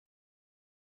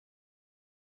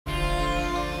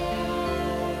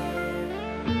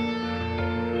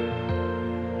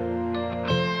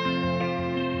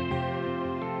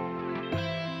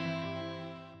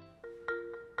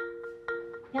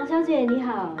小姐你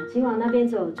好，请往那边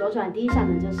走，左转第一扇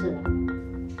门就是了。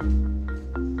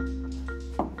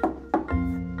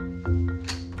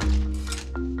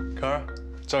可儿，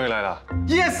终于来了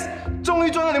 ！Yes， 终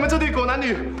于抓到你们这对狗男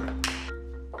女！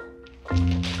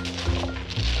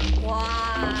哇，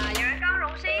有人刚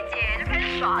荣升一姐就开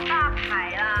始耍大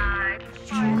牌啦！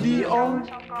朱莉欧，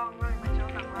超工，让你们久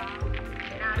等了。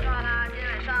那说好啦，今天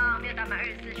晚上没有打满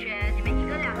24圈，你们1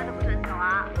个2个都不准走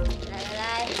啊！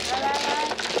来。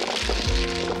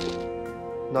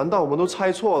 难道我们都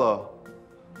猜错了？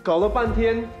搞了半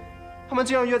天，他们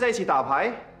竟然约在一起打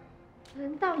牌？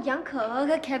难道杨可儿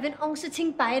和 Kevin Ong 是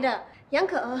清白的？杨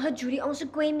可儿和 Julie Ong 是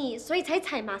闺蜜，所以才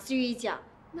踩马思羽一脚。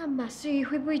那马思羽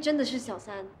会不会真的是小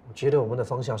三？我觉得我们的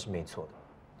方向是没错的，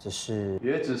只是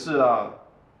别只是啦，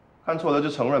看错了就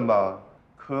承认吧。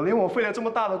可怜我费了这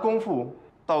么大的功夫，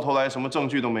到头来什么证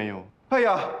据都没有。哎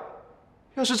呀，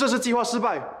要是这次计划失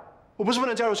败，我不是不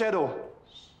能加入 Shadow。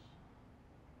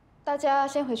 大家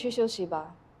先回去休息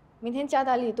吧，明天加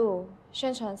大力度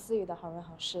宣传思羽的好人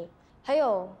好事，还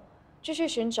有继续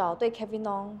寻找对 Kevin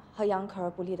Ong 和杨可儿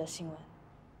不利的新闻。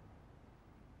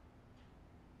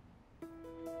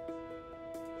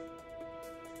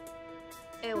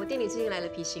哎，我店里最近来了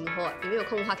批新货，你们有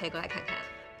空的话可以过来看看。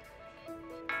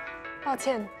抱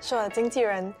歉，是我的经纪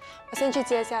人，我先去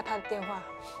接一下他的电话。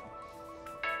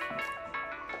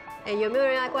哎，有没有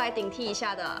人要过来顶替一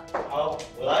下的？好，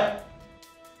我来。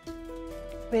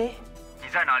 喂，你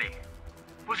在哪里？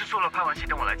不是说了拍完戏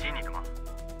等我来接你的吗？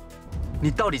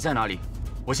你到底在哪里？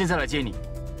我现在来接你。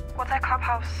我在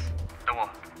Clubhouse。等我。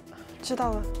知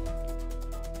道了。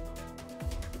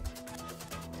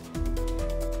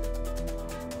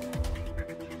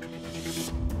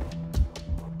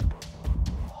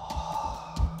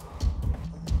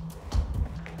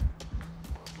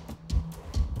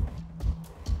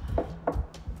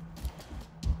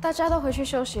大家都回去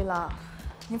休息了，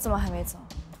你怎么还没走？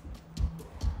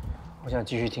 我想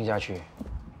继续听下去，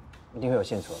一定会有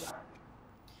线索的。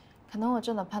可能我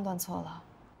真的判断错了。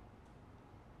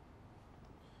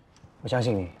我相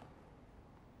信你。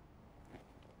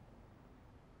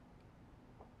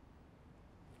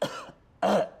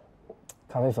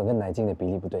咖啡粉跟奶精的比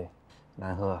例不对，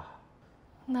难喝啊。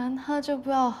难喝就不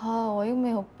要喝，我又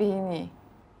没有逼你。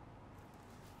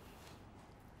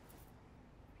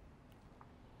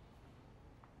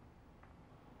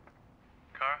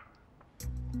可儿。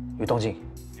 有动静。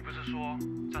你不是说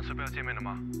暂时不要见面了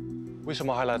吗？为什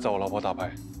么还来找我老婆打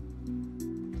牌？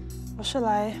我是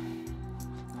来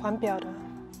还表的。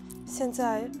现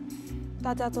在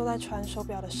大家都在传手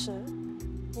表的事，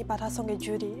你把它送给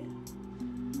Judy，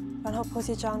 然后剖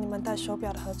析张你们戴手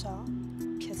表的合照，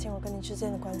撇清我跟你之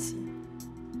间的关系。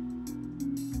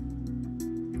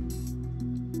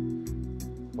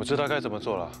我知道该怎么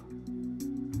做了。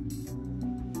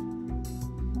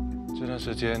这段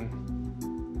时间。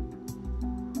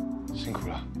 辛苦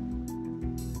了。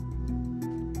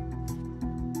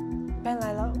Ben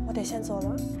来了，我得先走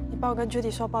了。你帮我跟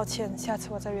Judy 说抱歉，下次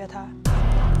我再约他。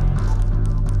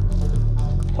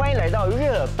欢迎来到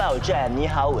热爆站，你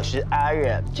好，我是阿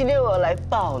热。今天我要来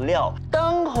爆料，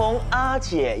当红阿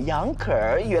姐杨可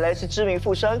儿原来是知名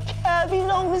富商 Kevin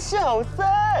Ong 的小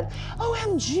三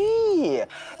 ，OMG！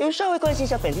 有稍微关心一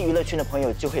下本地娱乐圈的朋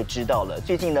友就会知道了。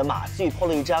最近呢，马思羽 po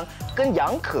了一张跟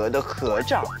杨可儿的合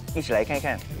照，一起来看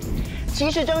看。 其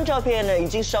实这张照片呢，已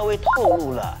经稍微透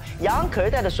露了，杨可儿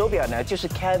戴的手表呢，就是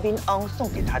Kevin Ong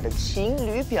送给她的情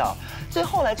侣表，所以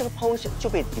后来这个 post 就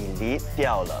被 delete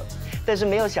掉了。但是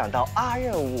没有想到，阿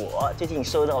热我最近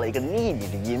收到了一个匿名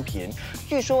的音频，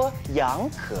据说杨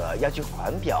可要去还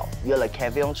表，约了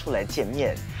Kevin Ong 出来见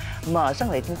面，马上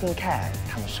来听听看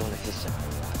他们说了些什么。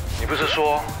你不是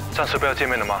说暂时不要见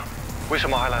面了吗？为什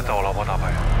么还来找我老婆打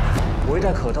牌？我会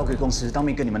带可到贵公司当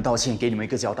面跟你们道歉，给你们一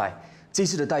个交代。 这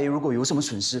次的待遇如果有什么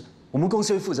损失，我们公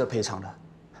司会负责赔偿的。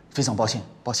非常抱歉，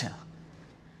抱歉啊。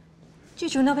剧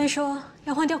组那边说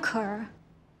要换掉可儿，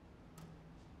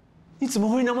你怎么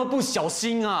会那么不小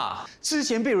心啊？之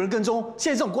前被人跟踪，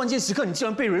现在这种关键时刻，你竟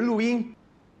然被人录音。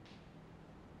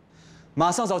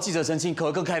马上找记者澄清可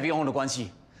儿跟 Kevin Ong 的关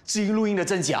系，质疑录音的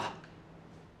真假。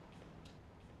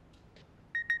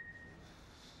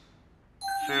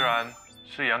虽然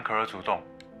是杨可儿主动，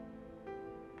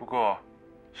不过。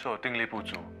 是我定力不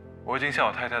足，我已经向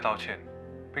我太太道歉，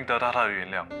并得到她的原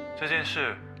谅。这件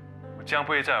事，我将不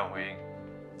会再有回应。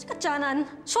这个渣男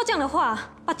说这样的话，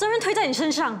把责任推在你身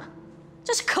上，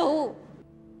真是可恶！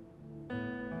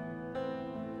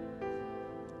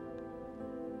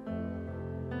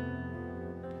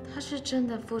他是真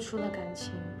的付出了感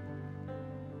情，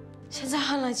现在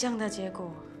换了这样的结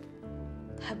果，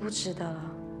太不值得了。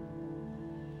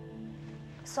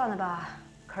算了吧，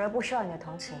可儿不需要你的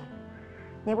同情。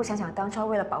你也不想想当初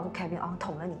为了保护 Kevin On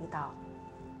捅了你一刀。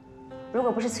如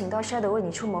果不是请到 Shadow 为你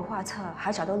出谋划策，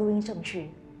还找到录音证据，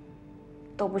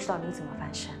都不知道你怎么翻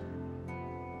身。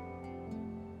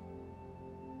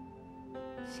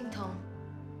欣彤，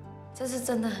这次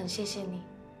真的很谢谢你，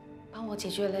帮我解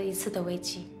决了一次的危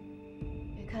机。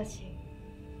别客气，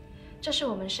这是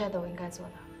我们 Shadow 应该做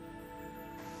的。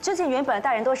之前原本的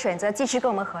大人都选择继续跟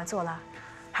我们合作了，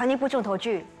还有那部重头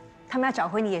剧，他们要找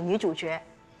回你演女主角。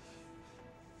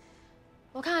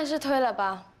我看还是推了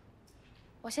吧。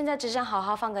我现在只想好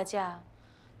好放个假，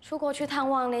出国去探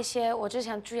望那些我之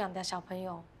前助养的小朋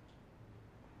友。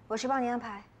我去帮你安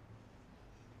排。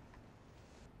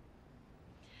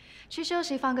去休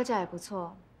息放个假也不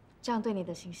错，这样对你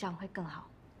的形象会更好。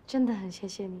真的很谢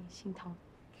谢你，欣彤。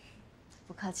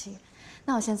不客气，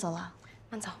那我先走了，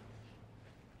慢走。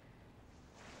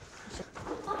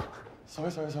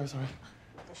Sorry。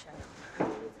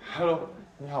Hello，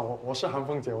 你好，我是韩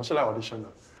凤姐，我是来audition的。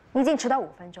你已经迟到5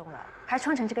分钟了，还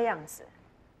穿成这个样子，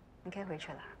你可以回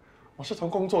去了。我是从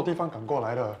工作地方赶过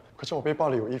来的，可是我背包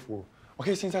里有衣服，我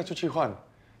可以现在就去换，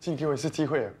请你给我一次机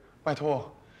会，拜托。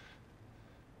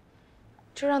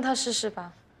就让他试试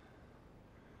吧。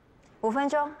5分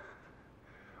钟。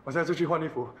我现在就去换衣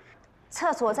服。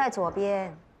厕所在左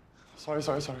边。Sorry。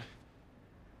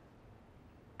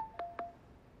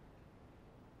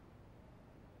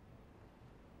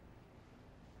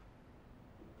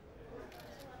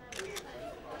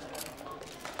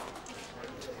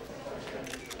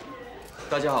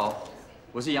大家好，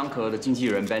我是杨可儿的经纪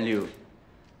人 Ben Liu。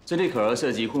针对可儿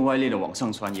涉及婚外恋的网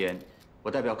上传言，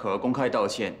我代表可儿公开道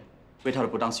歉，为她的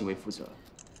不当行为负责。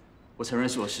我承认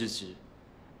是我失职，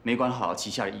没管好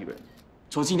旗下的艺人。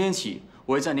从今天起，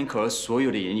我会暂停可儿所有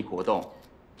的演艺活动，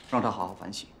让她好好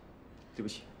反省。对不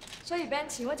起。所以 Ben，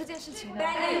 请问这件事情呢？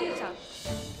 Ben，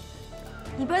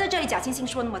 你不要在这里假惺惺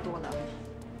说那么多了。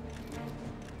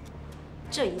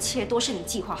这一切都是你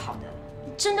计划好的，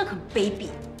你真的很卑鄙。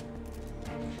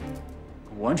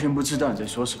我完全不知道你在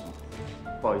说什么，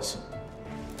不好意思，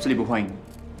这里不欢迎你。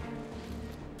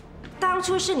当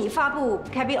初是你发布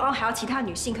Kevin On 还有其他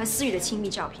女性和思雨的亲密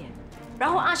照片，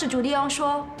然后暗示朱丽翁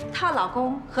说她老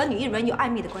公和女艺人有暧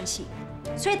昧的关系，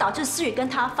所以导致思雨跟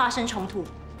她发生冲突。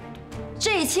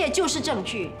这一切就是证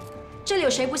据，这里有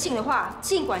谁不信的话，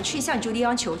尽管去向朱丽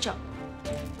翁求证。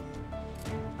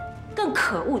更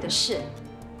可恶的是，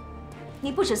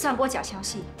你不止散播假消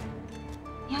息。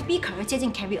你还逼可儿接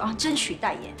近 Kevin On 争取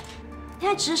代言，你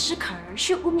还指使可儿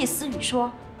去污蔑思雨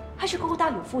说她去勾搭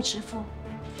有妇之夫，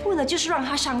为了就是让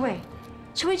她上位，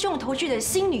成为重头剧的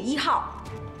新女1号。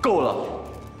够了！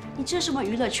你这是什么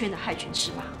娱乐圈的害群之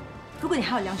马？如果你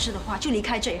还有良知的话，就离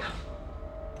开这一行，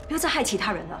不要再害其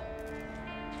他人了。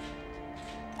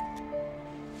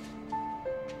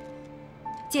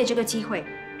借这个机会，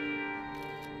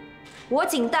我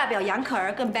仅代表杨可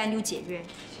儿跟 Ben Liu 解约，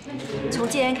从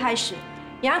今天开始。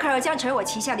杨可儿将成为我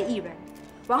旗下的艺人，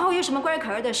往后有什么关于可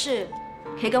儿的事，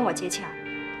可以跟我接洽。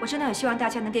我真的很希望大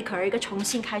家能给可儿一个重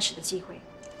新开始的机会。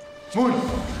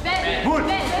Ben，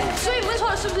 所以你问错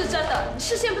了是不是真的？你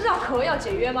事先不知道可儿要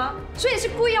解约吗？所以是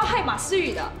故意要害马思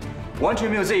雨的。完全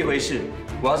没有这一回事，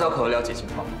我要找可儿了解情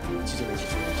况。记者会记者。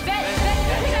Ben，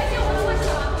 可以来接我的问题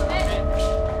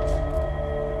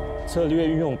吗？策略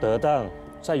运用得当，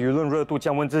在舆论热度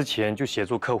降温之前就协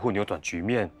助客户扭转局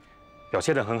面，表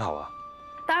现得很好啊。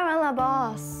当然了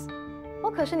 ，Boss， 我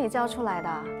可是你教出来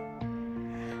的。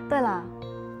对了，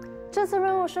这次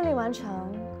任务顺利完成，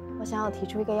我想要提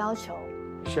出一个要求。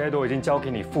Shadow 已经交给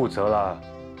你负责了，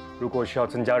如果需要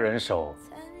增加人手，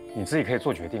你自己可以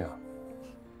做决定啊。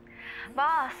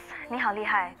Boss， 你好厉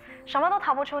害，什么都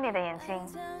逃不出你的眼睛。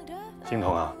欣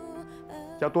彤啊，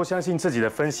要多相信自己的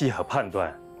分析和判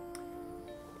断。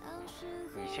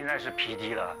你现在是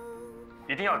PD 了，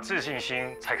一定要有自信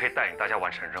心，才可以带领大家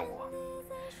完成任务啊。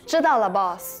知道了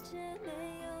 ，Boss。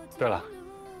对了，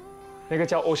那个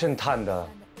叫 Xintong 的，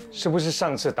是不是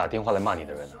上次打电话来骂你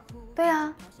的人啊？对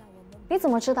啊，你怎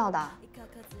么知道的？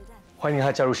欢迎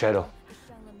他加入 Shadow。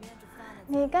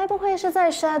你该不会是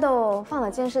在 Shadow 放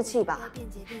了监视器吧？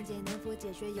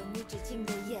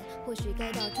或许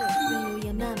该倒退，让流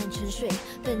言慢慢沉睡。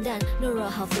笨蛋，懦弱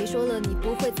好肥，说了你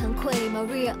不会惭愧。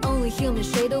Maria only human，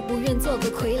 谁都不愿做个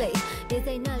傀儡。别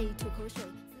在那里吐口水。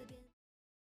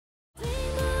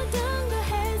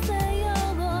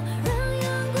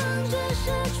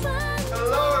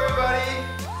Hello everybody，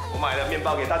 我买了面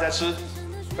包给大家吃，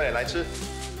快点来吃。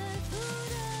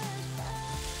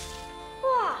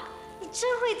哇，你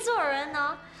真会做人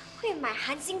哦，会买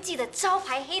韩经济的招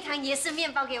牌黑糖椰丝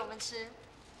面包给我们吃。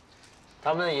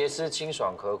他们的椰丝清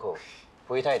爽可口，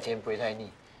不会太甜，不会太腻，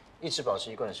一直保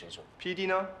持一贯的水准。PD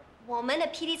呢？我们的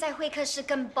PD 在会客室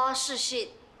跟 boss 视讯。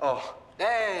哦，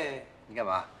哎，你干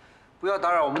嘛？不要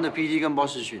打扰我们的 PD 跟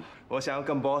boss 视讯。我想要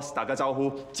跟 boss 打个招呼，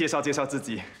介绍介绍自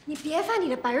己。你别发你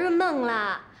的白日梦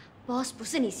啦 ，boss 不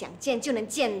是你想见就能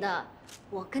见的。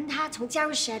我跟他从加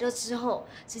入 Shadow 之后，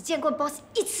只见过 boss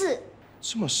一次。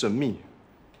这么神秘。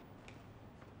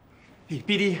嘿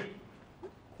 ，PD，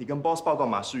 你跟 boss 报告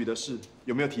马诗雨的事，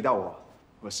有没有提到我？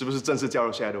我是不是正式加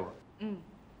入 Shadow？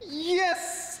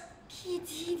 Yes。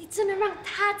 PD， 你真的让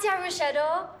他加入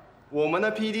Shadow？ 我们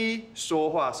的 PD 说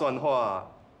话算话。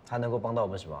他能够帮到我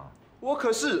们什么？我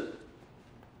可是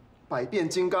百变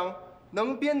金刚，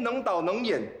能编能导能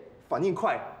演，反应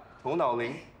快，头脑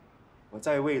灵。我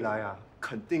在未来啊，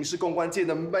肯定是公关界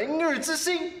的明日之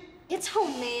星。别臭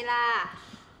美啦！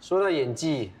说到演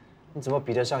技，你怎么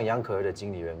比得上杨可儿的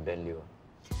经理人 Ben Liu？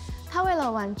 他为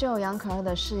了挽救杨可儿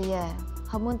的事业，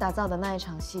和我们打造的那一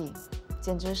场戏，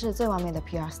简直是最完美的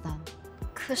PR stunt。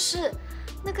可是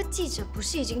那个记者不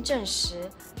是已经证实，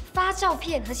发照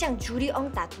片和向朱丽翁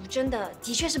打毒针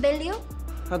的确是 Ben Liu？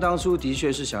 他当初的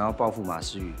确是想要报复马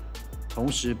思羽，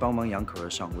同时帮忙杨可儿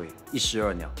上位，一石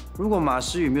二鸟。如果马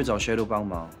思羽没有找 Shadow 帮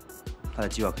忙，他的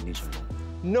计划肯定成功。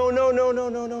No。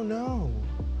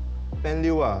Ben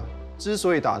Liu 啊，之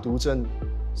所以打毒针，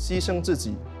牺牲自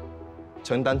己，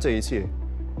承担这一切，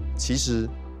其实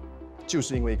就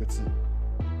是因为一个字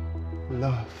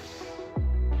 ：love。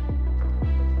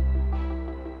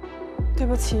对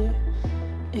不起，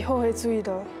以后会注意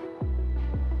的。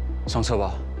上车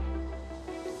吧，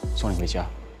送你回家。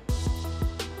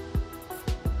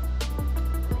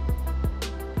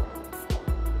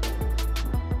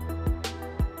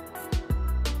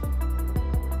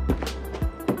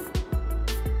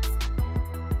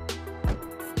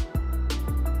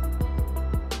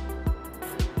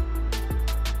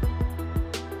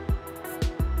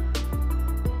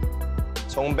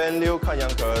从 Ben Liu 看杨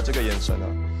可儿这个眼神啊，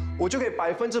我就可以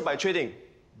100%确定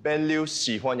Ben Liu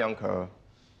喜欢杨可儿，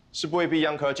是不会逼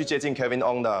杨可儿去接近 Kevin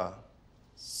Ong 的。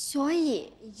所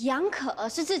以杨可儿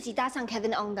是自己搭上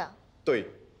Kevin Ong 的。对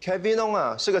 ，Kevin Ong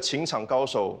啊是个情场高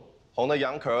手，红的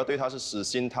杨可儿对他是死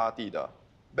心塌地的。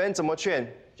Ben 怎么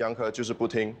劝杨可儿就是不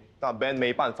听，那 Ben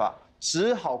没办法，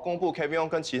只好公布 Kevin Ong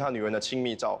跟其他女人的亲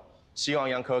密照，希望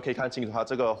杨可儿可以看清楚他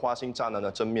这个花心渣男的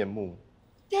真面目。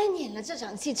Ben 演了这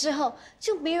场戏之后，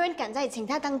就没人敢再请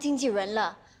他当经纪人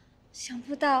了。想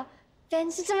不到 Ben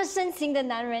是这么深情的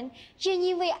男人，愿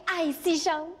意为爱牺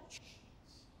牲。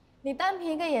你单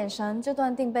凭一个眼神就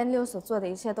断定 Ben Liu 所做的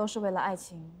一切都是为了爱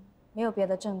情，没有别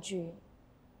的证据，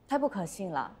太不可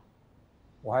信了。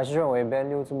我还是认为 Ben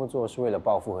Liu 这么做是为了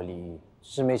报复和利益，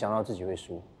只是没想到自己会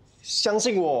输。相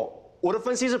信我，我的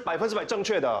分析是100%正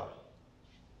确的。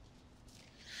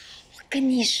我跟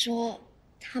你说。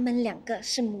他们两个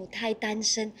是母胎单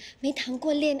身，没谈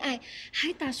过恋爱，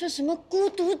还打算什么孤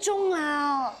独终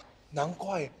老？难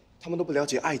怪他们都不了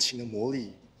解爱情的魔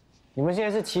力。你们现在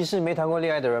是歧视没谈过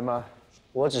恋爱的人吗？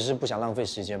我只是不想浪费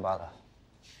时间罢了。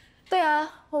对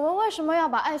啊，我们为什么要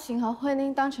把爱情和婚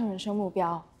姻当成人生目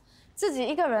标？自己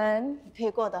一个人也可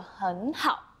以过得很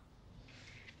好。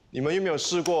你们有没有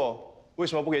试过？为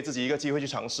什么不给自己一个机会去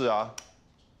尝试啊？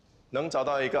能找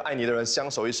到一个爱你的人相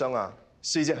守一生啊！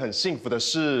是一件很幸福的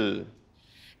事。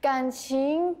感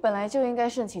情本来就应该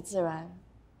顺其自然，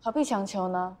何必强求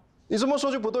呢？你这么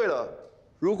说就不对了。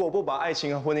如果不把爱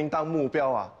情和婚姻当目标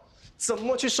啊，怎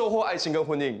么去收获爱情跟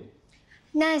婚姻？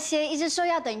那些一直说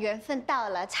要等缘分到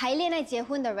了才恋爱结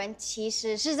婚的人，其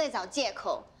实是在找借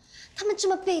口。他们这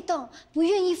么被动，不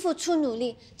愿意付出努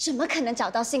力，怎么可能找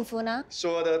到幸福呢？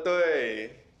说得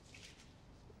对。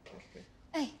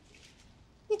哎。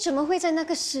你怎么会在那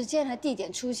个时间和地点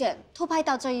出现，偷拍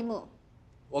到这一幕？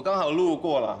我刚好路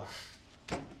过了。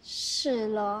是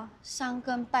咯，3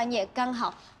更半夜刚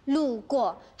好路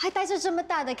过，还带着这么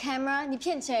大的 camera， 你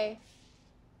骗谁？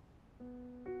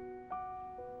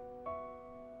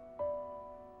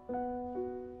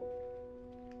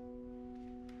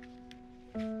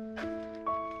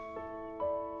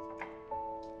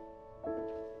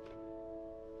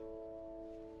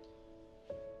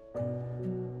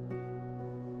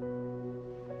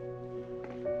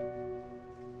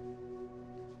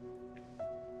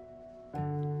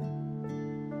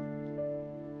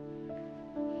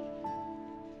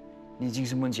你已经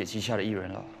是梦姐旗下的艺人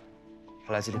了，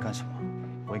还来这里干什么？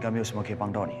我应该没有什么可以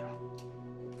帮到你了。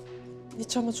你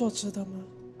这么做值得吗？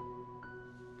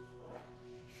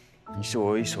你是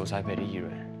我唯一所栽培的艺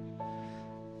人，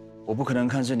我不可能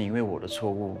看着你因为我的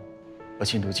错误而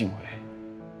前途尽毁。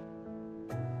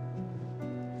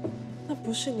那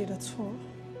不是你的错，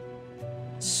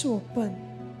是我笨。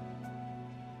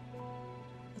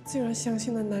我竟然相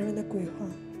信了男人的鬼话，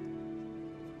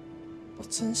我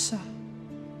真傻，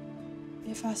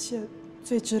没发现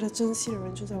最值得珍惜的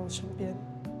人就在我身边。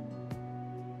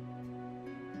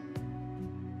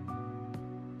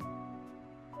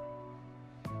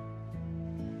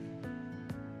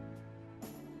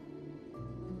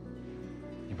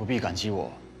你不必感激我。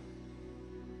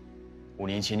5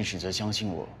年前你选择相信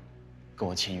我，跟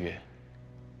我签约，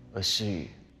而思雨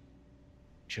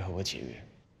却和我解约。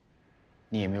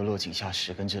你也没有落井下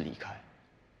石，跟着离开。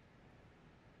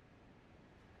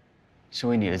身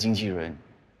为你的经纪人，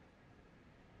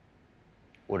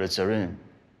我的责任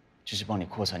就是帮你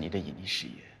扩展你的演艺事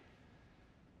业。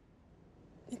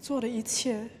你做的一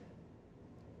切，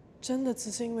真的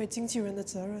只是因为经纪人的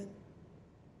责任，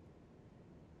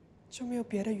就没有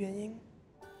别的原因？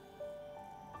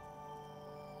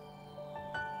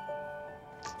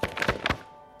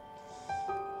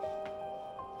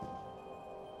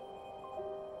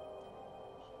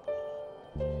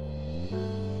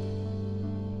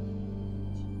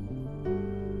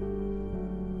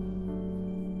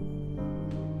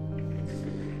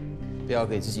不要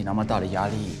给自己那么大的压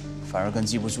力，反而更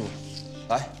记不住。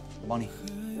来，我帮你。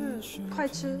快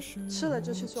吃，吃了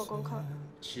就去做功课。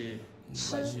吃，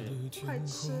快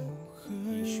吃。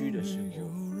必须的时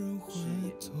候吃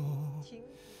也。停。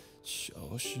消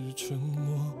失沉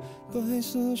默，白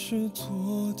色是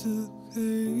错的，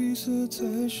黑色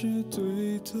才是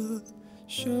对的，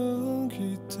像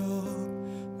一道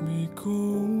迷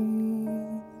宫。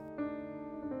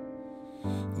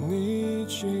你已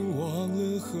经忘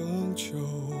了很久，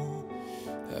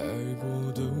爱过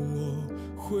的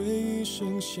我，回忆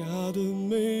剩下的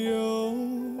没有。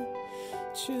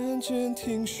渐渐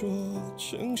听说，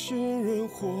城市人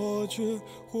活着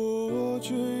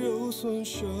又算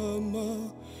什么？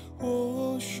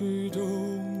或许都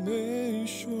没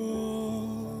说。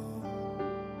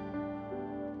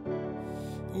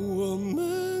我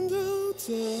们都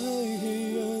在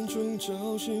黑暗中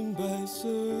找寻白色，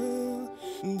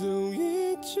都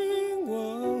已经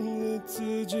忘了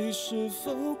自己是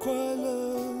否快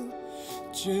乐。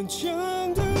坚强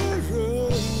的人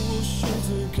无需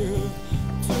资格，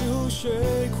最后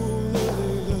谁哭了累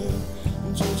了？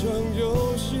这场游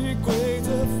戏规则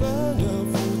反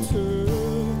复特，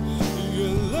原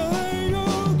来有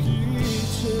一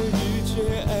切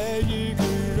爱一个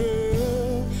人，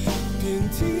遍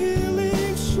体鳞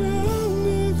伤，霓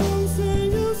虹彩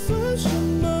又算什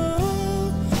么？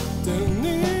当你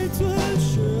转身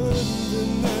的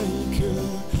那一刻，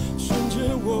瞬间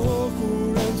我忽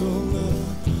然懂了，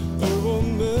而我们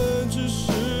只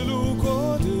是路过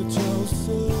的角色，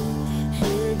黑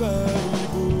白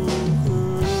不合。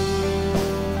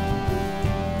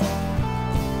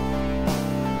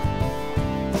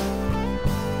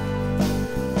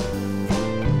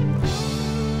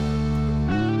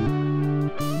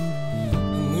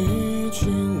你已经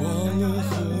忘了很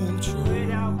久，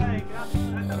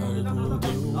爱过的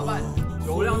我，酒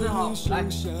量真好，来，我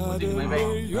敬你们一杯。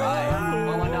来，喝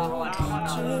完了。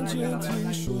渐渐听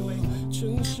说，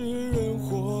城市人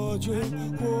活着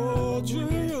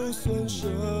又算什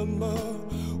么？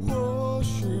或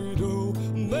许都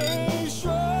没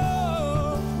说。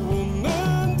我们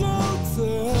都在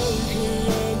黑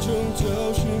暗中找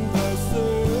寻白色，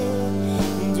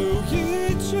都已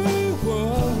经忘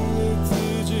了自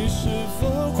己是否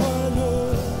快乐。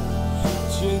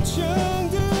坚强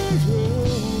的人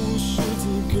无需资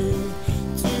格，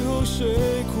最后谁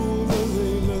哭了累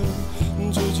了？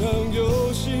这场游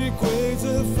戏规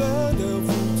则反复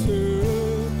特，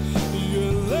原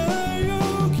来有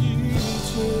一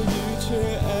切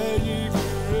爱一个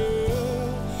人。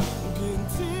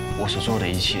我所做的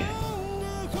一切，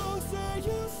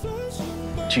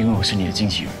就因为我是你的经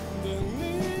纪人，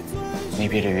没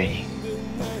别的原因。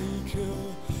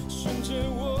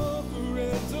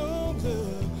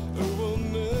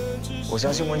我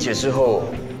相信文姐之后，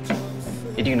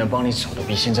一定能帮你走得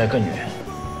比现在更远。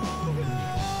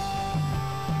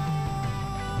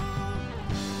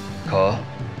可儿，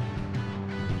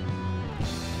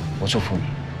我祝福你。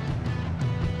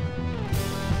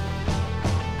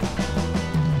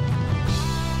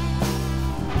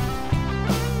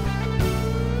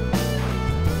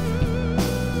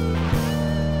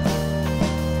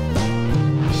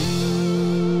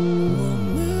我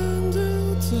们都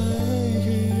在黑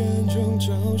暗中找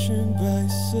寻白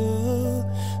色，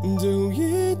都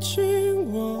已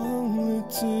经忘了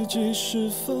自己是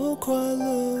否快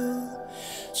乐。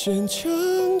坚强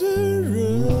的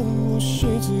人无需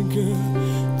资格，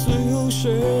最后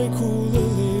谁哭了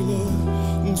累了？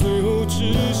最后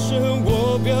只剩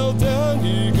我表达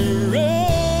一个人。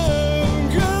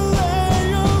原来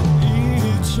有一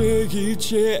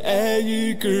切爱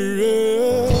一个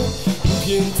人，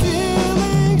遍体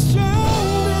鳞伤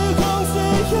的黄色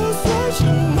又算什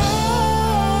么？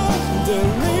当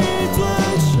你转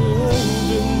身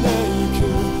的那一刻，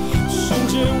瞬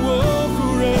间我忽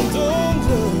然懂了，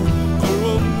而我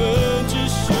们只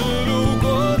是路过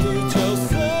的角色。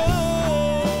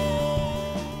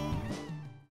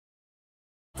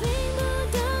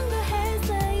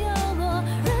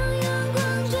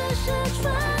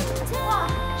哇，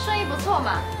生意不错嘛。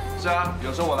是啊，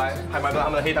有时候我来还买不到他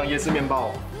们的黑糖椰丝面包。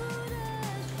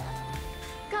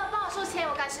哥，帮我收钱，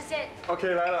我赶时间。 OK，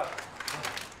 来了。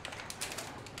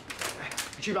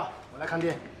你去吧，我来看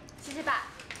店。谢谢爸。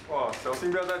哇，小心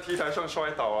不要在 T 台上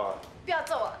摔倒啊！不要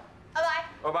揍我，拜拜。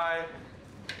拜拜。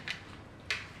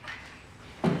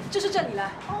就是这里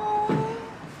了。哦。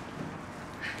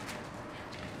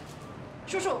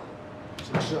叔叔。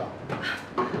什么事啊？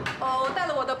我带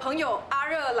了我的朋友阿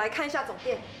热来看一下总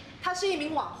店。他是一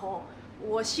名网红，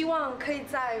我希望可以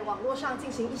在网络上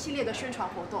进行一系列的宣传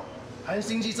活动。韩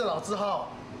星记这老字号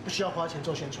不需要花钱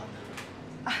做宣传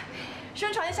的。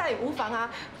宣传一下也无妨啊，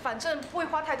反正不会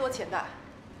花太多钱的。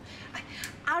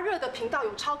阿热的频道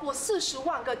有超过40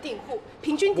万个订户，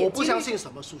平均点击率。我不相信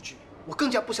什么数据，我更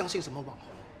加不相信什么网红，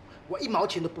我1毛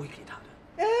钱都不会给他的。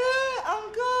安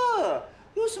哥，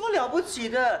有什么了不起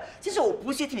的？其实我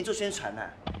不屑替你做宣传呢。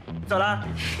走了。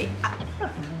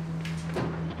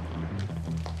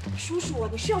叔叔，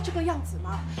你需要这个样子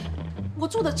吗？我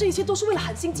做的这些都是为了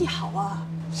韩星记好啊。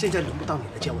现在轮不到你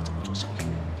来教我怎么做生意。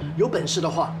有本事的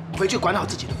话，回去管好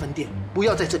自己的分店，不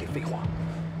要在这里废话。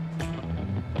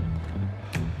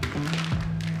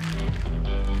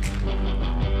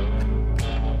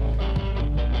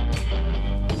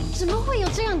怎么会有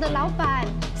这样的老板？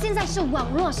现在是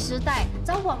网络时代，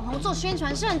找网红做宣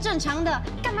传是很正常的，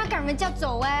干嘛赶人家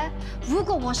走哎？如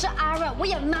果我是阿热，我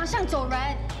也马上走人。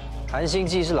韩星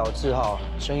记是老字号，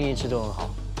生意一直都很好。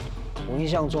我印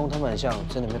象中他们很像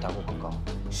真的没有打过广告。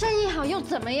生意好又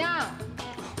怎么样？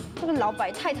这个老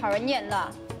板太讨人厌了。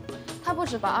他不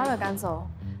止把阿热赶走，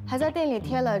还在店里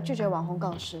贴了拒绝网红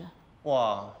告示。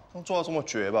哇，能做到这么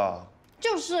绝吧？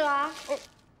就是啊。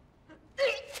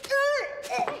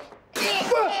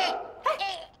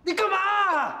你干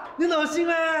嘛？你恶心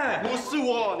嘞！不是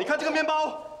我，你看这个面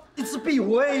包。 一只壁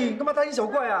虎而已，干嘛大惊小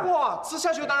怪啊？哇，吃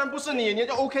下去当然不是你，你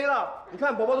就 OK 了。你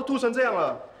看宝宝都吐成这样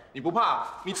了，你不怕？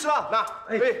你吃啊，那，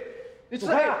哎，你吃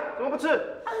啊，怎么不吃？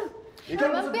你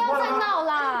们不要再闹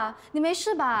啦，你没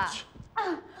事吧？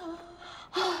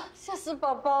吓死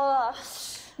宝宝了！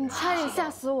你差点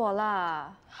吓死我啦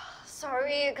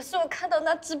 ！Sorry， 可是我看到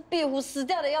那只壁虎死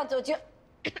掉的样子，我就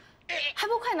还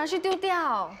不快拿去丢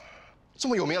掉！这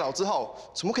么有名的老字号，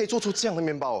怎么可以做出这样的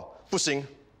面包？不行，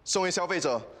身为消费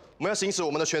者。 我们要行使我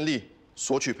们的权利，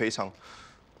索取赔偿。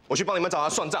我去帮你们找他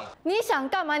算账。你想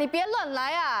干嘛？你别乱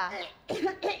来啊！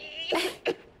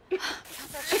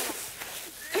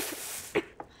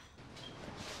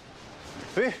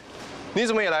哎，你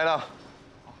怎么也来了？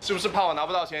是不是怕我拿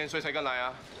不到钱，所以才跟来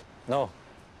啊 ？No。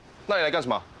那你来干什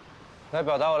么？来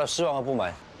表达我的失望和不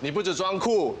满。你不止装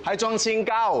酷，还装清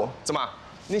高，怎么？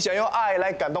 你想用爱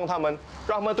来感动他们，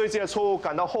让他们对自己的错误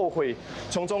感到后悔，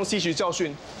从中吸取教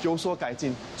训，有所改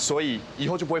进，所以以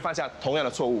后就不会犯下同样的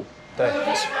错误。对。大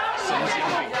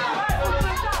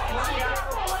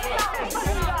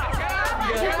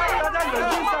家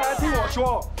冷静下来听我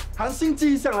说，韩星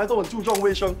记向来都很注重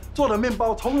卫生，做的面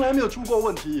包从来没有出过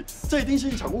问题，这一定是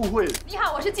一场误会。你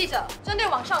好，我是记者，针对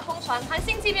网上疯传韩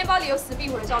星记面包里有死壁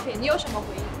虎的照片，你有什么回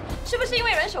应？ 是不是因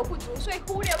为人手不足，所以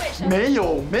忽略卫生？没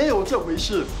有这回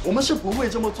事，我们是不会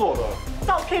这么做的。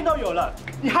照片都有了，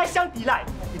你还想抵赖？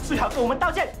你最好跟我们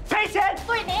道歉，赔钱。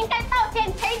对，你应该道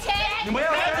歉赔钱。你们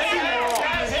要相信我，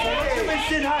我们是被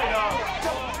陷害的。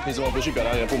你怎么不去表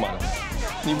达你的不满？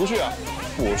你不去啊？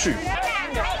我去。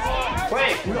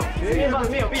喂，面包里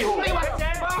面有壁虎。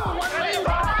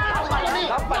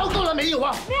包够了没有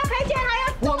啊？没有赔钱还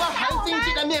要？我们韩星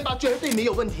记的面包绝对没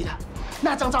有问题的。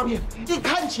 那张照片一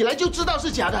看起来就知道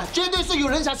是假的，绝对是有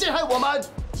人想陷害我们。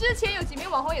之前有几名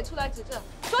网红也出来指证，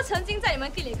说曾经在你们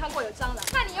店里看过有蟑螂，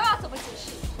那你又要怎么解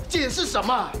释？解释什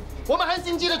么？我们韩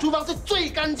星记的厨房是最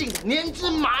干净的，连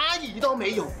只蚂蚁都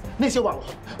没有。那些网红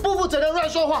不负责任乱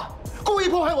说话，故意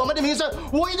破坏我们的名声，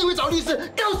我一定会找律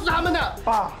师告死他们的。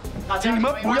爸，你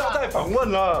们不要再访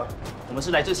问了。我们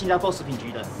是来自新加坡食品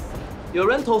局的，有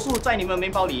人投诉在你们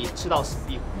面包里吃到死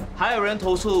壁虎，还有人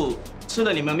投诉。 吃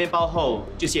了你们面包后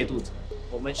就泻肚子，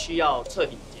我们需要彻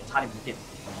底检查你们店。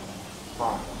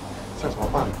爸，这怎么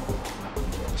办？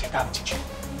先带他们进去，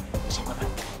先关门。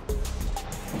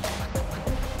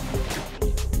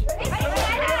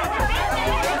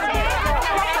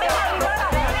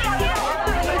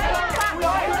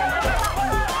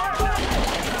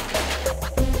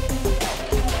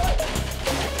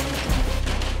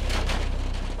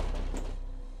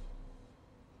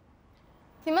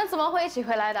起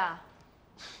回来的啊？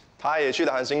他也去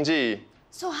了韩星记。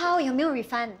So how 有没有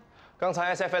refund？ 刚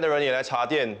才 SFA 的人也来查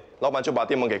店，老板就把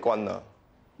店门给关了。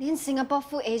连 Singapore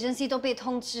Food Agency 都被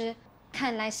通知，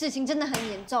看来事情真的很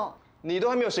严重。你都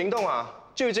还没有行动啊，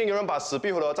就已经有人把死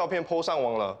壁虎的照片 po 上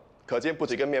网了，可见不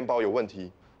止跟面包有问题，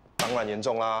当然严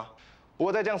重啦。不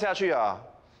过再这样下去啊，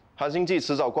韩星记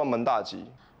迟早关门大吉。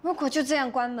如果就这样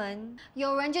关门，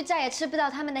有人就再也吃不到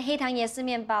他们的黑糖椰丝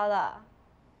面包了。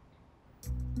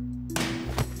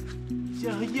竟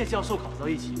然和叶教授搞到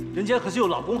一起，人家可是有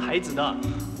老公孩子的。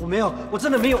我没有，我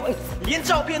真的没有。哎，连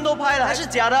照片都拍了，还是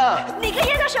假的？你跟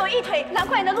叶教授有一腿，难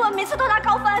怪你的论文每次都拿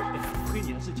高分。亏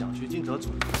你是奖学金得主，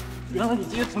原来你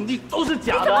这些成绩都是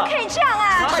假的。你怎么可以这样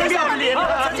啊？太不要脸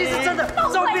了！成绩是真的，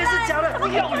照片是假的，不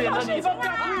要脸了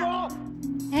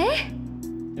你！哎，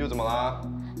又怎么啦？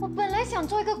我本来想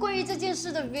做一个关于这件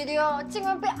事的 video， 竟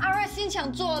然被阿热心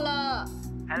抢做了。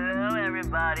Hello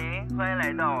everybody， 欢迎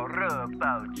来到热爆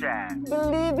站。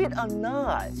Believe it or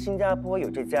not， 新加坡有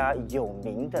这家有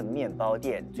名的面包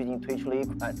店，最近推出了一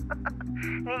款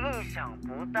你意想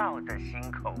不到的新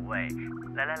口味。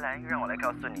来，让我来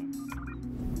告诉你，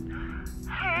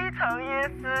黑糖椰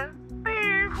丝壁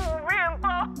虎面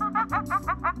包，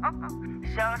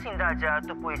相信大家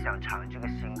都不会想尝这个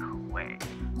新口味。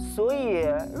所以，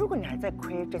如果你还在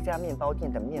亏这家面包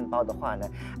店的面包的话呢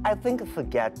 ，I think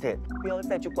forget it， 不要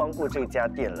再去光顾这家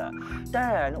店了。当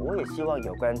然，我也希望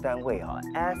有关单位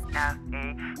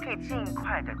SFA 可以尽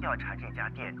快的调查这家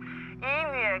店，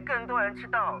以免更多人吃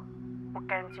到不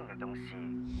干净的东西。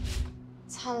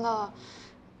惨了，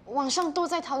网上都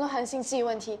在讨论韩星记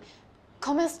问题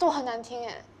 ，comments 都很难听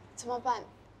哎，怎么办？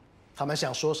他们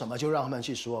想说什么就让他们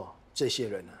去说，这些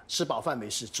人呢，吃饱饭没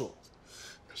事做。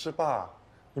可是爸，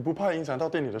你不怕影响到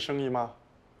店里的生意吗？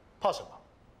怕什么？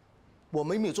我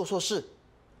们又没有做错事。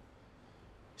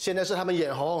现在是他们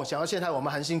眼红，想要陷害我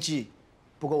们韩星记。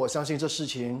不过我相信这事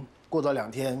情过了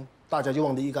2天，大家就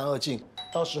忘得一干二净。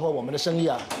到时候我们的生意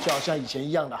啊，就好像以前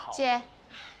一样的好。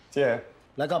姐，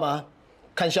来干嘛？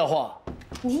看笑话？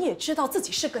你也知道自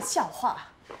己是个笑话。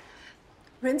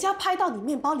人家拍到你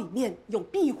面包里面有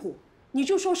壁虎，你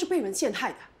就说是被人陷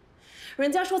害的。人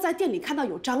家说在店里看到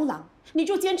有蟑螂，你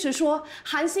就坚持说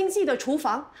韩星记的厨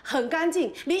房很干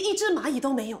净，连一只蚂蚁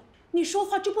都没有。你说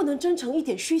话就不能真诚一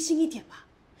点、虚心一点吗？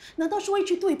难道说一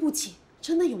句对不起，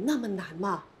真的有那么难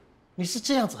吗？你是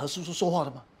这样子和叔叔说话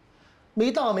的吗？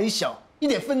没大没小，一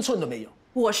点分寸都没有。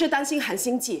我是担心韩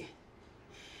星记。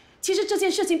其实这件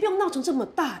事情不用闹成这么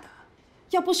大的，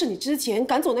要不是你之前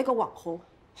赶走那个网红，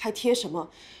还贴什么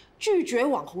拒绝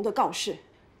网红的告示。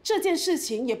这件事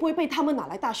情也不会被他们拿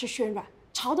来大肆渲染，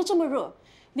炒得这么热，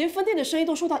连分店的生意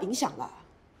都受到影响了。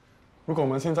如果我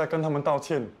们现在跟他们道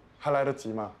歉，还来得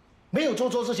及吗？没有做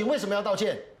错事情，为什么要道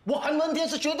歉？我韩文天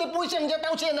是绝对不会向人家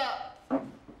道歉的。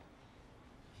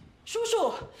叔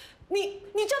叔，你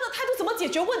这样的态度怎么解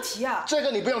决问题啊？这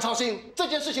个你不用操心，这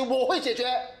件事情我会解决。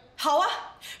好啊，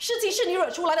事情是你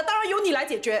惹出来的，当然由你来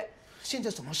解决。现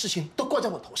在什么事情都怪在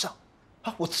我头上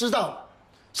啊！我知道了。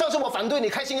上次我反对你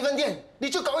开新分店，你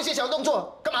就搞一些小动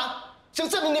作，干嘛？想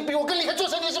证明你比我更厉害做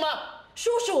生意是吗？叔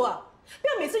叔啊，不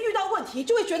要每次遇到问题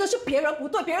就会觉得是别人不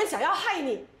对，别人想要害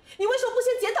你。你为什么不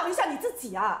先检讨一下你自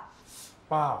己啊？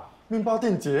爸，面包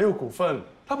店姐也有股份，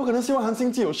她不可能希望韩星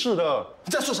记有事的。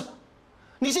你在说什么？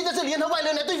你现在是联合外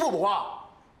人来对付我啊！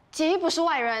姐又不是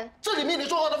外人，这里面你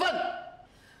做我的份。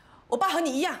我爸和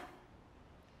你一样，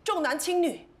重男轻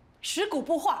女，食古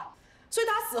不化。所以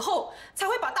他死后才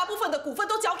会把大部分的股份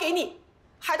都交给你，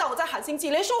害到我在韩星记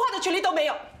连说话的权利都没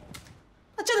有。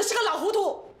他真的是个老糊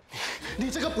涂。你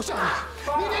这个不像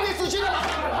你连你死去了吧？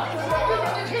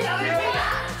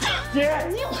姐，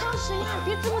你有当时呀，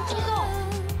别这么激动。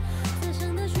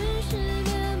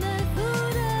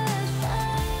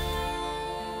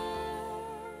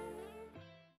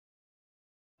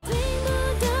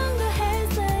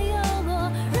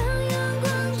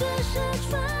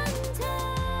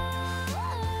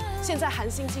现在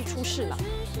韩星记出事了，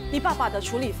你爸爸的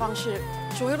处理方式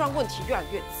只会让问题越来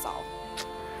越糟。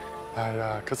哎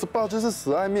呀，可是爸就是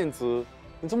死爱面子，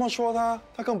你这么说他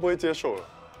更不会接受了。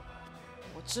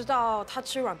我知道他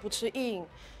吃软不吃硬，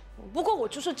不过我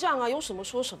就是这样啊，有什么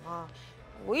说什么，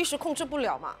我一时控制不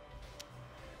了嘛。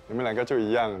你们2个就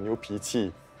一样牛脾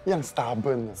气，一样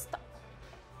stubborn 啊。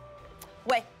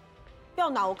喂，不要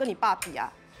拿我跟你爸比啊！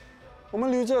我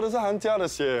们流着的是韩家的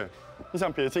血，你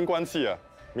想撇清关系啊？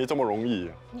没这么容易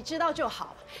啊！你知道就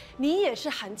好，你也是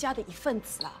韩家的一份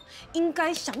子啊，应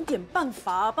该想点办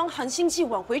法帮韩星记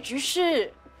挽回局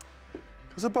势。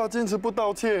可是爸坚持不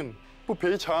道歉、不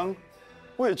赔偿，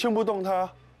我也劝不动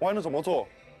他，我还能怎么做？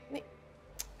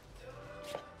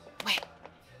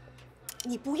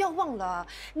你不要忘了，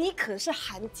你可是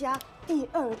韩家第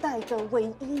2代的唯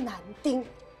一男丁，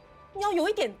你要有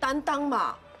一点担当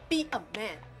嘛 ，Be a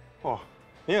man。哇，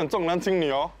你很重男轻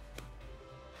女哦。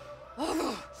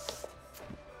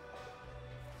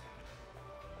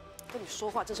跟你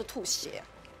说话真是吐血。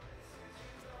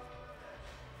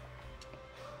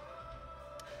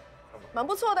蛮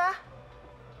不错的啊。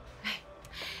哎，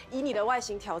以你的外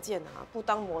形条件啊，不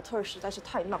当模特实在是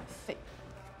太浪费。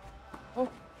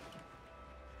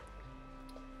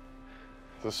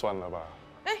这算了吧。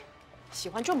哎，喜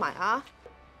欢就买啊。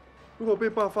如果被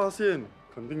爸发现，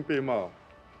肯定被骂。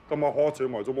干嘛花钱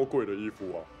买这么贵的衣服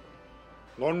啊？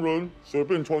男人随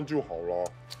便穿就好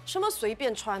了。什么随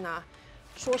便穿啊？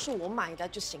说是我买的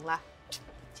就行了。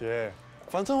姐，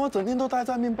反正我整天都待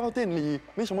在面包店里，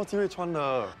没什么机会穿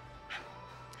了。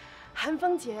韩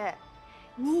风姐，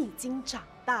你已经长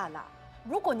大了。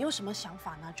如果你有什么想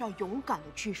法呢，就要勇敢的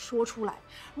去说出来；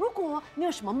如果你有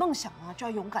什么梦想呢，就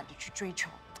要勇敢的去追求。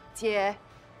姐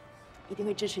一定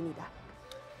会支持你的。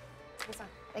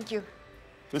Thank you。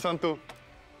第3度，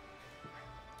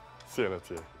谢了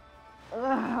姐。真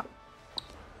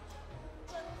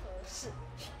合适。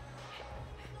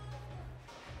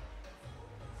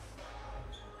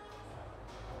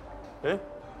哎，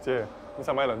姐，你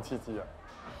想买冷气机啊？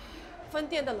分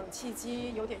店的冷气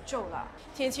机有点旧了，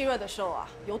天气热的时候啊，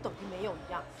有等于没有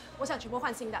一样。我想全部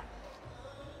换新的。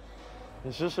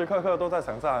你时时刻刻都在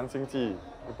想着韩星记，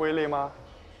你不会累吗？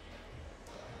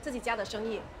自己家的生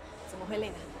意怎么会累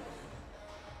呢？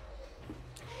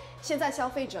现在消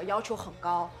费者要求很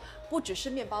高，不只是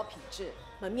面包品质，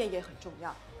门面也很重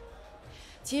要。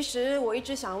其实我一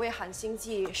直想为韩星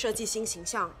记设计新形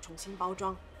象，重新包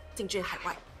装，进军海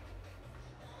外。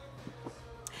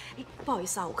哎，不好意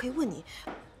思啊，我可以问你，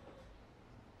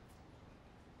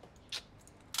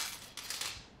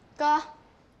哥，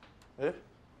哎，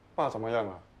爸怎么样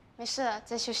了？没事了，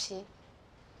在休息。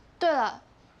对了，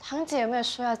堂姐有没有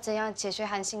说要怎样解决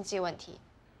韩星记问题？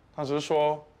他只是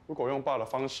说，如果用爸的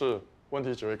方式，问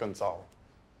题只会更糟。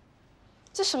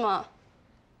这什么？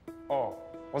哦，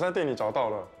我在店里找到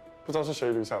了，不知道是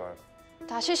谁留下来的。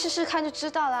打去试试看就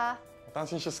知道啦。我担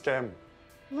心是 scam。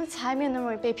我们才没有那么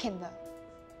容易被骗的。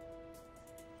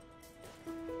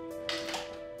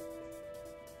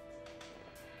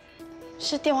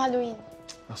是电话录音。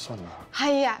那算了。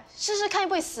哎呀，试试看又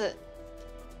不会死。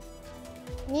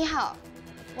你好，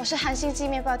我是韩星记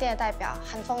面包店的代表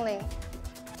韩风铃。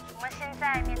我们现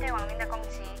在面对网民的攻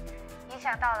击，影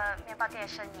响到了面包店的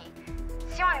生意，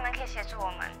希望你们可以协助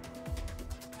我们。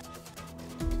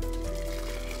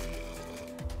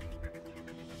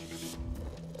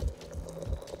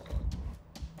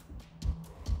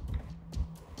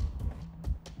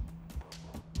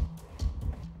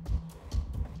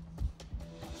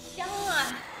香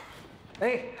啊！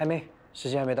哎，还没，时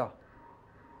间还没到。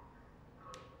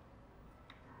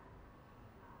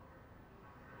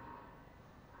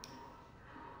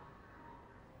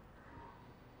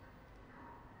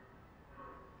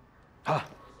好。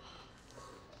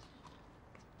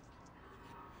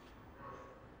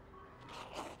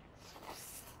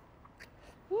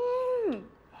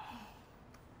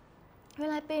原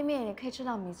来背面也可以知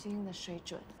道米其林的水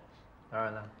准。当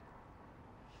然了。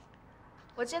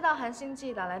我接到韩星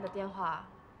记打来的电话，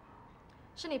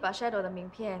是你把 Shadow 的名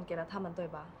片给了他们，对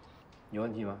吧？有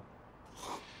问题吗？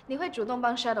你会主动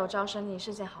帮 Shadow 招生意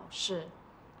是件好事，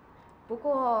不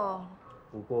过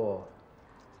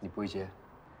你不会接。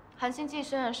韩星记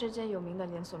虽然是间有名的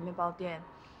连锁面包店，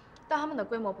但他们的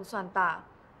规模不算大，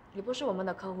也不是我们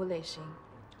的客户类型，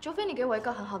除非你给我一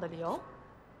个很好的理由。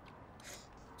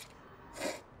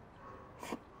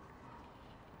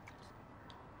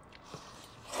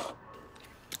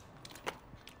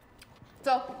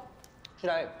走。去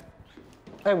哪里？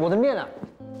哎，我的面啊！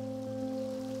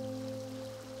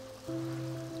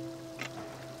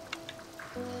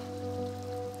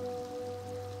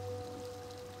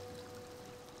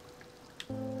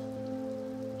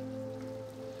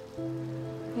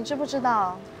你知不知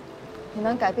道，你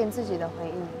能改变自己的回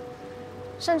忆，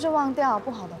甚至忘掉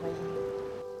不好的回忆？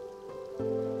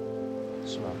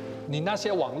是吗？你那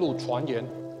些网络传言，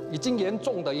已经严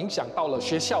重的影响到了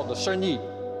学校的生意。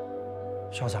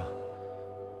校长，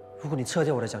如果你撤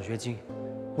掉我的奖学金，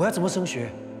我要怎么升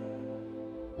学？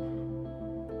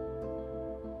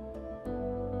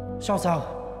校长。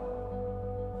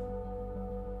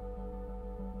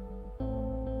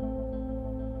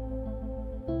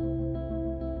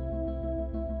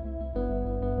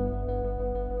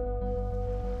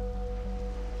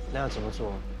那要怎么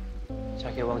做，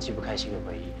才可以忘记不开心的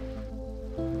回忆？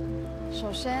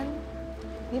首先，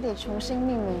你得重新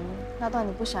命名那段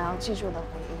你不想要记住的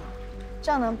回忆。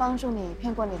这样能帮助你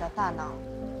骗过你的大脑，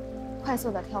快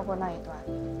速的跳过那一段。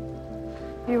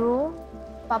比如，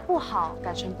把不好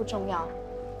改成不重要，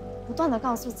不断的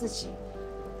告诉自己，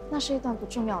那是一段不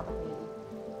重要的回忆。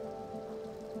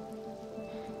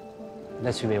你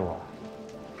在催眠我？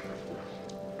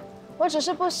我只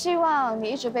是不希望你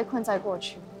一直被困在过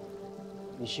去。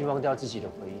你希望掉自己的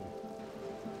回忆，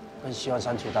更希望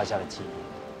删除大家的记忆。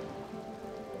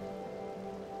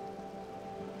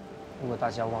如果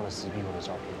大家忘了死壁虎的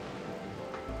照片，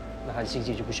那韩信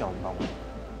记就不需要我们帮忙。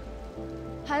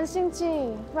韩信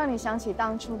记让你想起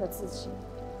当初的自己，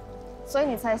所以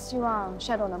你才希望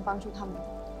Shadow 能帮助他们。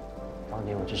当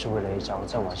年我就是为了一张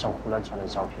在网上胡乱传的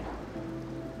照片，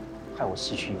害我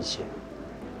失去一切。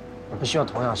我不希望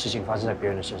同样的事情发生在别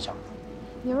人的身上。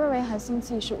你认为韩信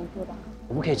记是无辜的？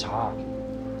我们可以查啊。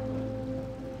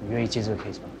你愿意接这个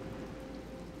case 吗？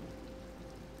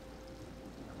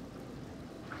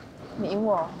你赢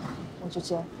我，我就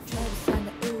接。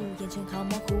眼前好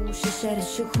模糊，是谁的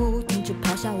疏忽？停止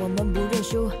咆哮，我们不认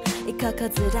输。一颗颗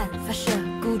子弹发射，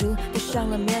孤独闭上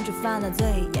了面就犯了罪，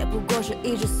也不过是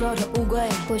一只缩着乌龟。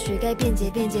或许该辩解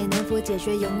辩解，能否解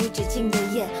决永无止境的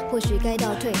夜？或许该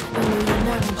倒退，让流言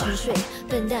慢慢沉睡。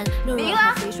笨蛋，懦弱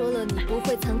好谁说了你不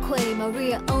会惭愧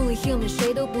 ？Maria only human，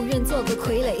 谁都不愿做个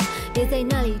傀儡。别在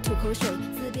那里吐口水，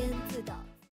自编自导。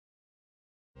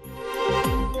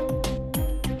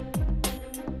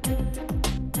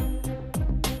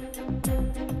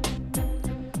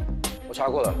我查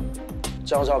过了，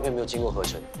这张照片没有经过合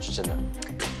成，是真的。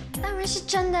当然是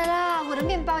真的啦，我的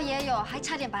面包也有，还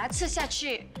差点把它吃下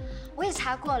去。我也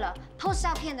查过了 ，post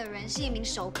照片的人是一名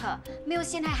熟客，没有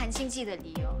陷害韩信记的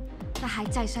理由。他还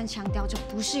再三强调，这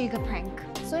不是一个 prank。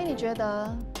所以你觉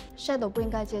得 Shadow 不应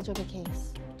该接这个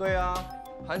case？ 对啊，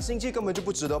韩信记根本就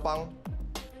不值得帮。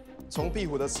从壁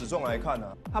虎的死状来看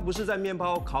啊，他不是在面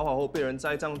包烤好后被人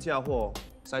栽赃嫁祸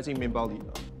塞进面包里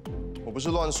的。我不是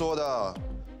乱说的。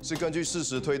是根据事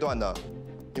实推断的。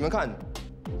你们看，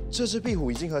这只壁虎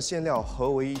已经和馅料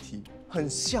合为一体，很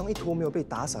像一坨没有被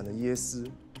打散的椰丝。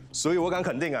所以我敢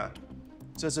肯定啊，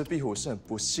这只壁虎是很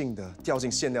不幸的掉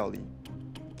进馅料里，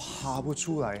爬不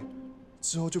出来，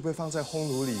之后就被放在烘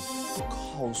炉里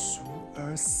烤熟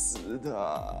而死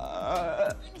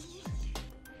的。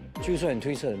就算你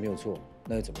推测的没有错，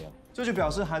那又怎么样？这就表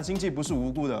示韩信记不是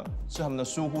无辜的，是他们的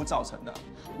疏忽造成的。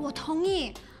我同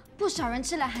意。不少人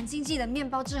吃了韩信记的面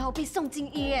包之后被送进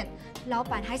医院，老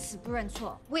板还死不认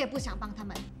错，我也不想帮他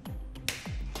们。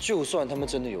就算他们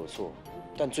真的有错，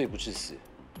但罪不至死，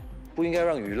不应该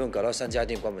让舆论搞到3家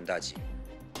店关门大吉，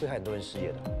会害很多人失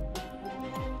业的。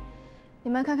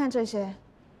你们看看这些，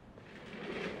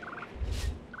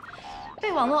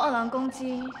被网络恶狼攻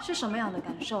击是什么样的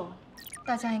感受？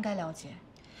大家应该了解。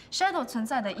Shadow 存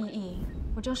在的意义，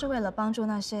不就是为了帮助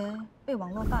那些被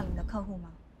网络霸凌的客户吗？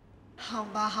好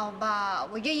吧，好吧，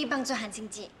我愿意帮助韩信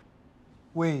记。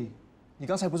喂，你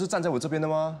刚才不是站在我这边的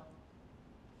吗？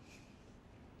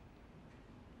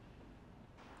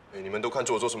哎，你们都看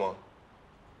着我做什么？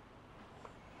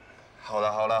好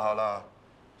了，好了，好了，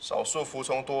少数服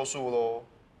从多数喽。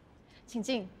请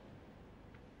进。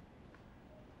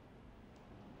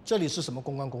这里是什么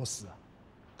公关公司啊？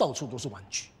到处都是玩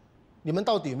具，你们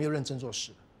到底有没有认真做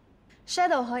事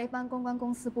 ？Shadow 和一般公关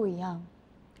公司不一样。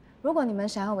如果你们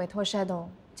想要委托 Shadow，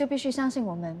 就必须相信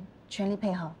我们，全力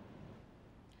配合。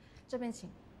这边请。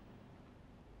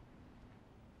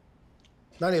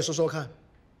那你说说看，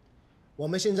我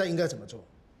们现在应该怎么做？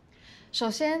首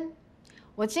先，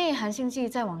我建议韩信记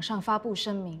在网上发布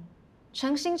声明，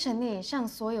诚心诚意向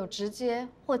所有直接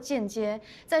或间接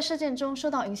在事件中受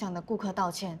到影响的顾客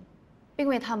道歉，并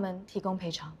为他们提供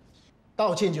赔偿。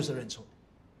道歉就是认错，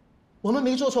我们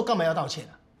没做错，干嘛要道歉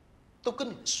啊？都跟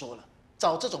你们说了。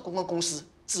找这种公关公司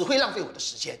只会浪费我的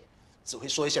时间，只会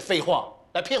说一些废话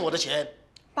来骗我的钱。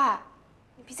爸，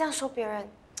你别这样说别人。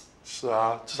是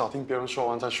啊，至少听别人说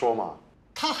完再说嘛。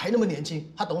他还那么年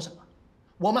轻，他懂什么？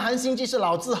我们韩信记是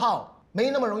老字号，没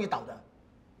那么容易倒的。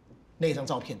那张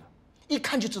照片呢，一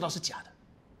看就知道是假的。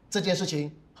这件事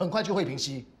情很快就会平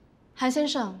息。韩先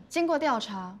生，经过调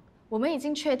查，我们已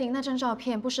经确定那张照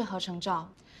片不是合成照，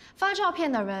发照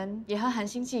片的人也和韩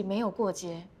信记没有过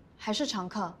节，还是常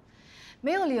客。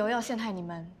没有理由要陷害你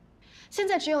们。现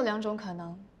在只有2种可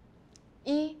能：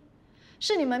一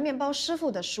是你们面包师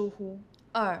傅的疏忽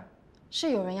；2是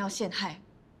有人要陷害。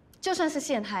就算是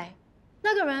陷害，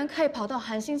那个人可以跑到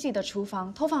韩信记的厨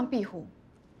房偷放壁虎，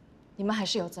你们还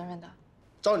是有责任的。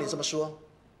照你这么说，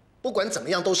不管怎么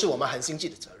样都是我们韩信记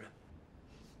的责任。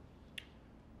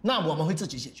那我们会自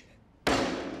己解决。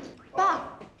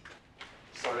爸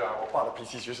 ，sorry 啊，我爸的脾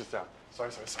气就是这样。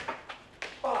sorry。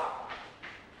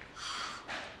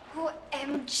Whoever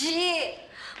OMG！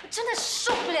 我真的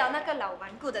受不了那个老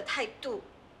顽固的态度。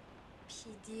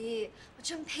PD， 我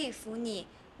真佩服你，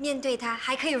面对他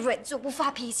还可以忍住不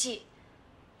发脾气。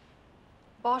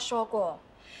boss 说过，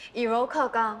以柔克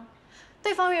刚，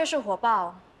对方越是火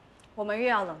爆，我们越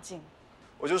要冷静。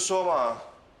我就说嘛，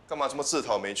干嘛这么自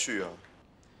讨没趣啊？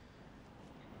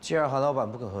既然韩老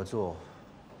板不肯合作，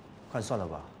看算了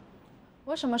吧。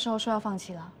我什么时候说要放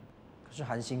弃了？可是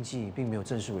韩星际并没有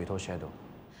正式委托 Shadow。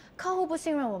客户不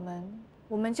信任我们，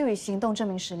我们就以行动证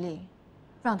明实力，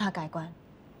让他改观。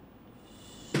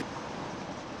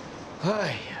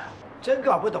哎呀，真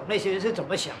搞不懂那些人是怎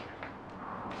么想的。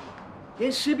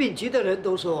连食品局的人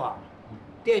都说啊，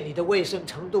店里的卫生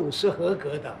程度是合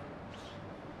格的，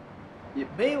也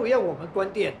没有让我们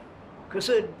关店，可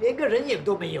是连个人影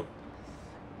都没有。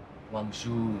王叔，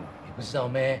你不知道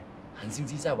咩？韩星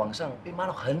际在网上被骂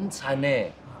得很惨呢，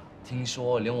听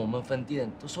说连我们分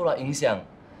店都受到影响。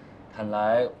看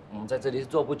来我们在这里是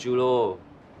坐不久喽。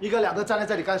一个两个站在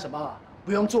这里干什么？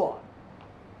不用坐。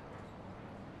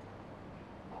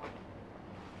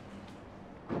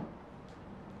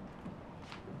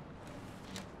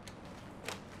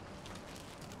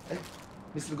哎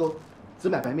，Mr. Go， 只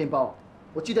买白面包。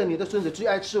我记得你的孙子最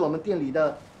爱吃我们店里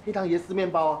的黑糖椰丝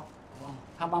面包啊。哦，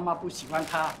他妈妈不喜欢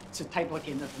他吃太多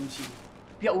甜的东西。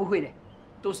不要误会了，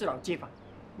都是老街坊。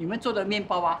你们做的面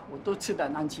包啊，我都吃得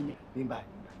很安心的。明白。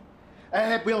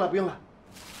哎，不用了，不用了，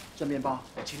这面包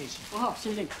我请你吃。哦，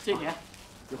谢谢，谢谢。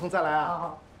有空再来啊。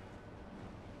好。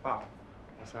爸，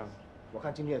我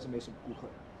看今天也是没什么顾客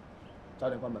了，早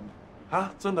点关门吧。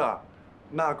啊，真的啊？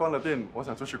那关了店，我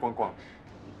想出去逛逛。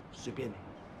随便你。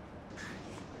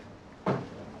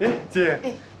哎，姐。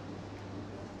哎，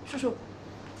叔叔，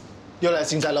又来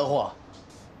幸灾乐祸。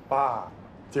爸，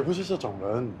姐不是这种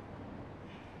人。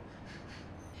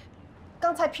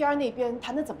刚才 PR 那边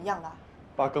谈的怎么样了？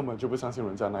爸根本就不相信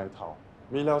人家那一套，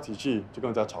没聊几句就跟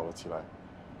人家吵了起来。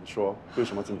你说有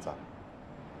什么进展？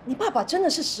你爸爸真的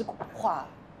是食古不化。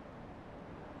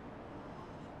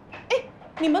哎，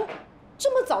你们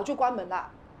这么早就关门了？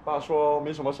爸说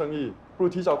没什么生意，不如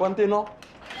提早关店喽。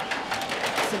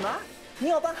什么？你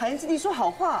要帮韩师弟说好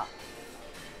话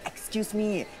 ？Excuse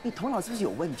me， 你头脑是不是有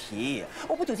问题？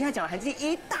我不久前还讲了韩师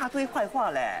弟一大堆坏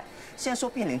话嘞，现在说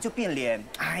变脸就变脸，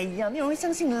哎呀，没有人会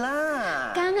相信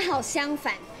啦。刚好相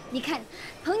反，你看，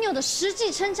朋友的实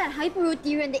际称赞还不如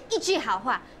敌人的一句好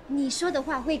话，你说的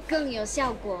话会更有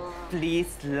效果。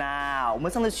Please 啦，我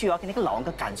们上次去啊，给那个老王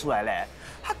哥赶出来嘞，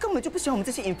他根本就不喜欢我们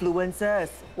这些 influencers，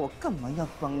 我干嘛要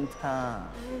帮他？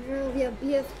我要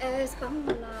BFS 帮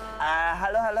我啦。啊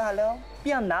 ，Hello， 不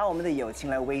要拿我们的友情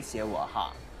来威胁我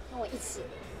哈。那我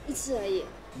一次而已。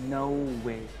No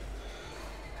way。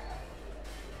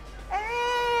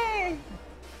哎，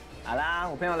好啦，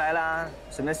我朋友来啦，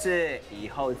什么事以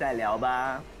后再聊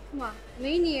吧。哇，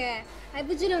美女，还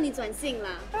不知道你转性了。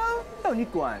要你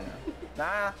管啊！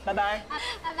那拜拜。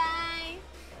拜拜。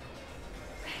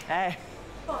哎。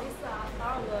不好意思啊，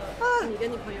打扰了你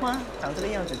跟你朋友。哇，长这个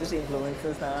样子就是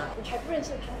influencer 啊。你还不认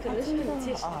识他，可能是你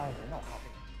介绍。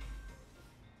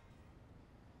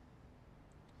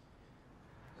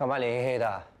干嘛脸黑黑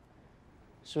的？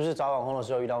是不是找网红的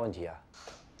时候遇到问题啊？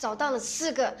找到了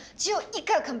4个，只有1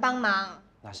个肯帮忙。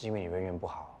那是因为你人缘不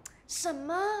好。什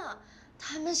么？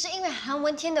他们是因为韩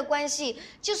文天的关系，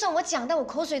就算我讲到我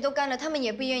口水都干了，他们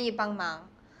也不愿意帮忙。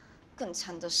更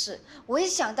惨的是，我一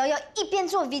想到要一边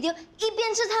做 video 一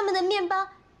边吃他们的面包，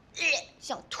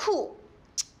想吐。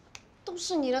都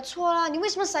是你的错啦！你为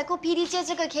什么Psycho PD 接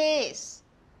这个 case？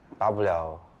 大不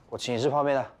了我请你吃泡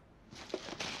面了。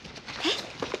哎，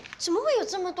怎么会有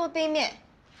这么多杯面？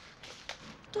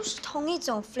都是同一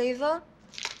种 flavor，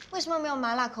 为什么没有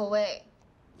麻辣口味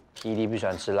 ？PD 不喜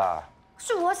欢吃辣。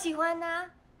是我喜欢呐。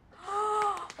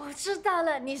哦，我知道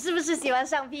了，你是不是喜欢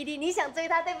上 PD？ 你想追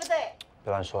他，对不对？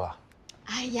别乱说了。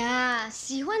哎呀，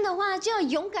喜欢的话就要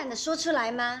勇敢的说出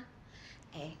来吗？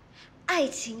哎，爱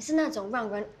情是那种让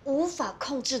人无法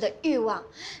控制的欲望，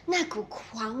那股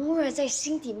狂热在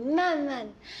心底慢慢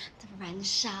的燃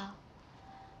烧。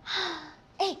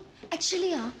哎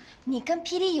 ，actually 哦，你跟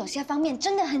PD有些方面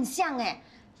真的很像哎，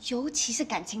尤其是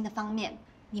感情的方面。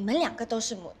你们2个都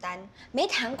是牡丹，没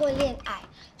谈过恋爱，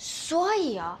所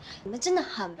以哦，你们真的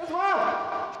很……你在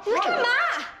干嘛？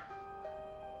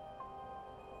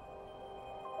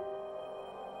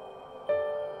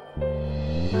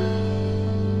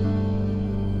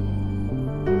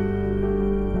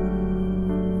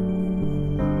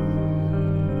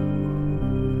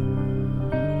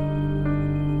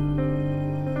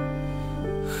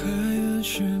海岸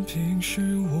线平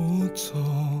时无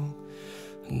踪，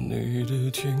你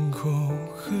的天空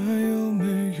还有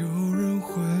没有人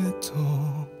会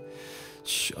懂？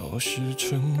消失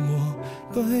沉默，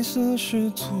白色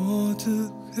是错的，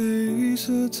黑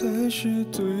色才是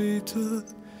对的，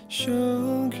像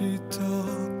一道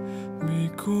迷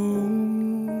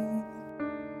宫。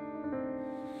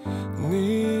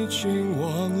你已经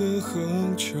忘了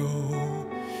很久，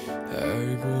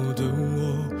爱过的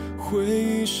我，回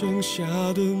忆剩下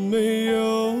的没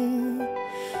有。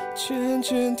渐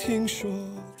渐听说。